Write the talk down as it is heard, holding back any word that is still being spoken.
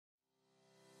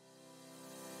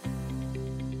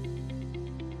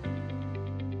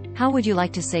How would you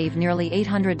like to save nearly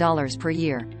 $800 per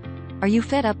year? Are you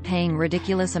fed up paying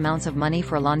ridiculous amounts of money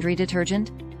for laundry detergent?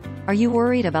 Are you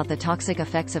worried about the toxic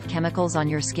effects of chemicals on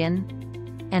your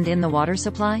skin and in the water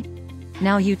supply?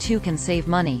 Now you too can save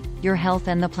money, your health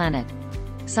and the planet.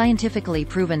 Scientifically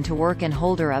proven to work and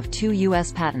holder of 2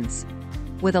 U.S. patents.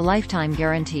 With a lifetime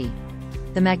guarantee.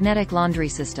 The magnetic laundry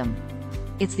system.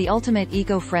 It's the ultimate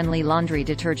eco-friendly laundry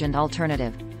detergent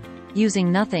alternative.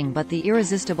 Using nothing but the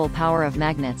irresistible power of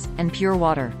magnets and pure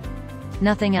water.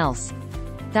 Nothing else.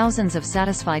 Thousands of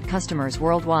satisfied customers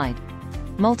worldwide.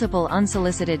 Multiple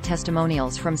unsolicited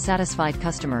testimonials from satisfied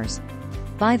customers.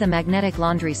 Buy the magnetic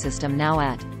laundry system now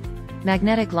at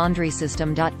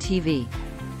magneticlaundrysystem.tv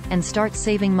and start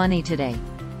saving money today.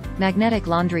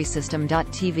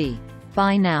 magneticlaundrysystem.tv.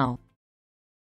 Buy now.